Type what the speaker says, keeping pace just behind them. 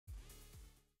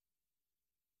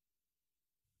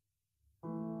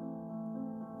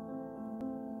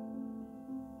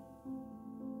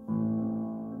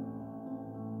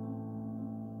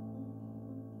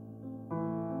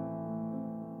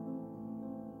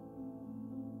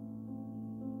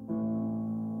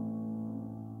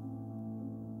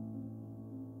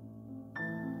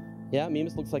Yeah,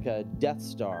 Mimas looks like a Death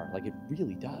Star, like it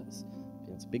really does.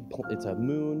 It's a it's a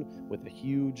moon with a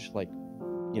huge, like,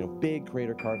 big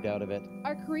crater carved out of it.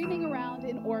 Are careening around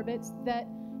in orbits that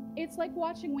it's like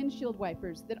watching windshield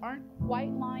wipers that aren't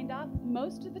quite lined up.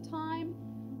 Most of the time,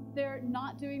 they're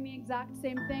not doing the exact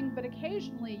same thing, but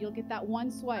occasionally you'll get that one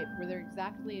swipe where they're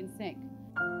exactly in sync.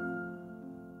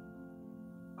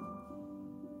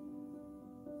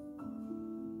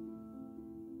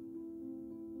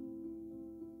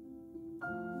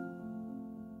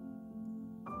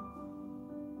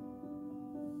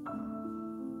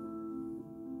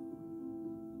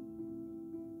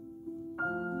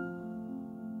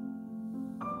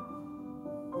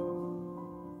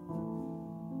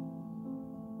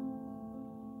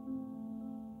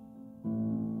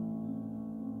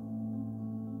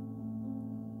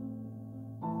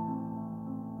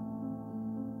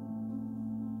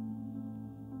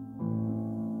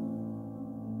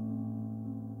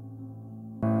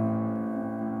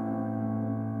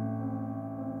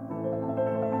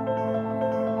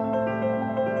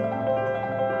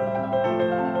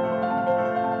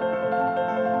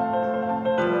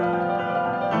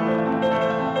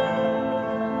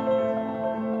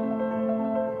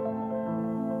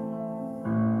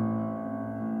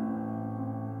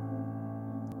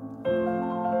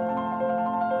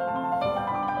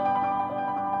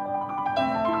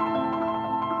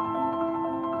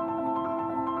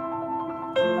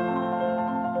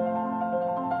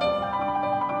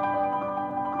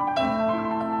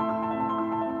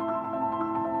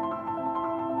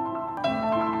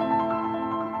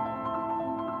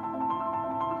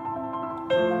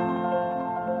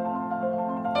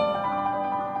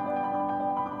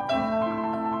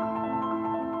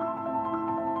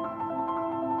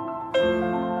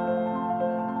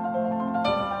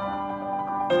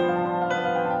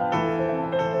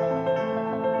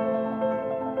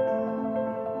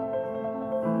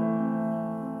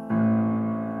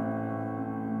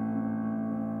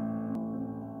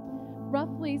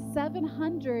 Roughly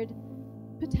 700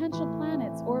 potential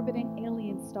planets orbiting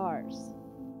alien stars.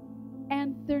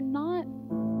 And they're not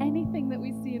anything that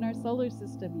we see in our solar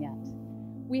system yet.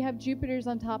 We have Jupiters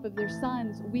on top of their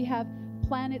suns. We have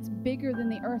planets bigger than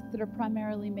the Earth that are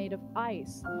primarily made of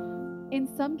ice. In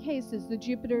some cases, the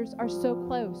Jupiters are so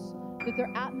close that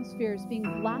their atmosphere is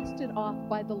being blasted off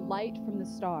by the light from the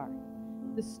star.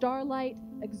 The starlight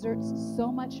exerts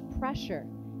so much pressure,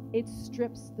 it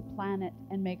strips the planet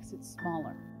and makes it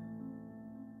smaller.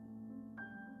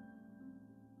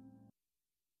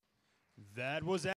 That was